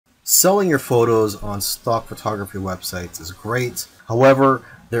Selling your photos on stock photography websites is great. However,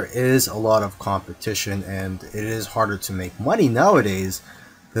 there is a lot of competition and it is harder to make money nowadays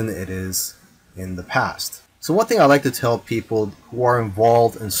than it is in the past. So one thing I like to tell people who are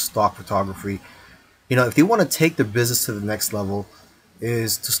involved in stock photography, if they want to take their business to the next level,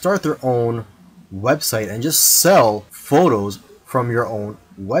 is to start their own website and just sell photos from your own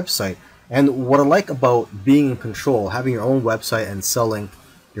website. And what I like about being in control, having your own website and selling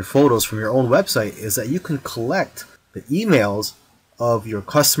your photos from your own website, is that you can collect the emails of your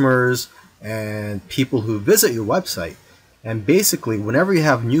customers and people who visit your website. And basically, whenever you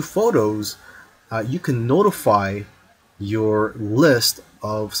have new photos, you can notify your list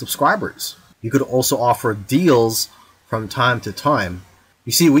of subscribers. You could also offer deals from time to time.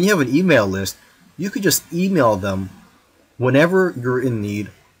 You see, when you have an email list, you could just email them whenever you're in need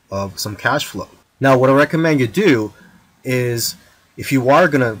of some cash flow. Now, what I recommend you do is, if you are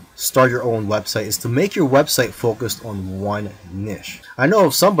going to start your own website, is to make your website focused on one niche. I know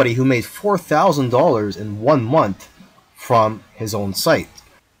of somebody who made $4,000 in 1 month from his own site.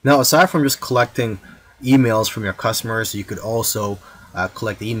 Now, aside from just collecting emails from your customers, you could also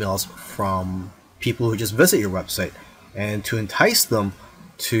collect emails from people who just visit your website. And to entice them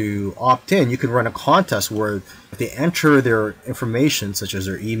to opt in, you can run a contest where if they enter their information, such as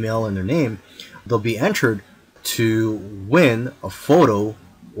their email and their name, they'll be entered to win a photo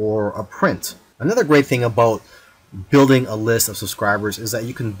or a print. Another great thing about building a list of subscribers is that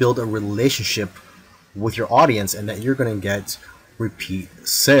you can build a relationship with your audience and that you're going to get repeat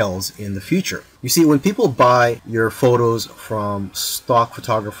sales in the future. You see, when people buy your photos from stock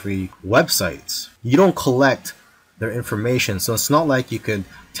photography websites, you don't collect their information. So it's not like you could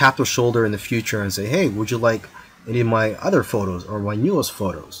tap their shoulder in the future and say, hey, would you like any of my other photos or my newest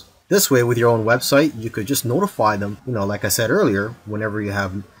photos? This way, with your own website, you could just notify them, like I said earlier, whenever you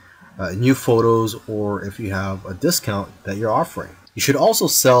have new photos or if you have a discount that you're offering. You should also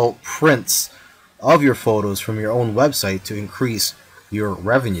sell prints of your photos from your own website to increase your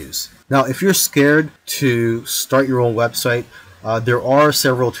revenues. Now, if you're scared to start your own website, there are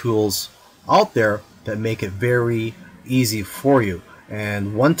several tools out there that make it very easy for you.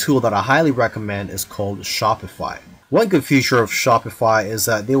 And one tool that I highly recommend is called Shopify. One good feature of Shopify is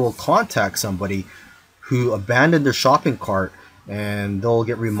that they will contact somebody who abandoned their shopping cart and they'll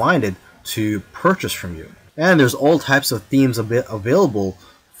get reminded to purchase from you. And there's all types of themes available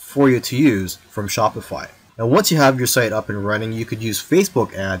for you to use from Shopify. And once you have your site up and running, you could use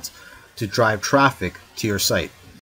Facebook ads to drive traffic to your site.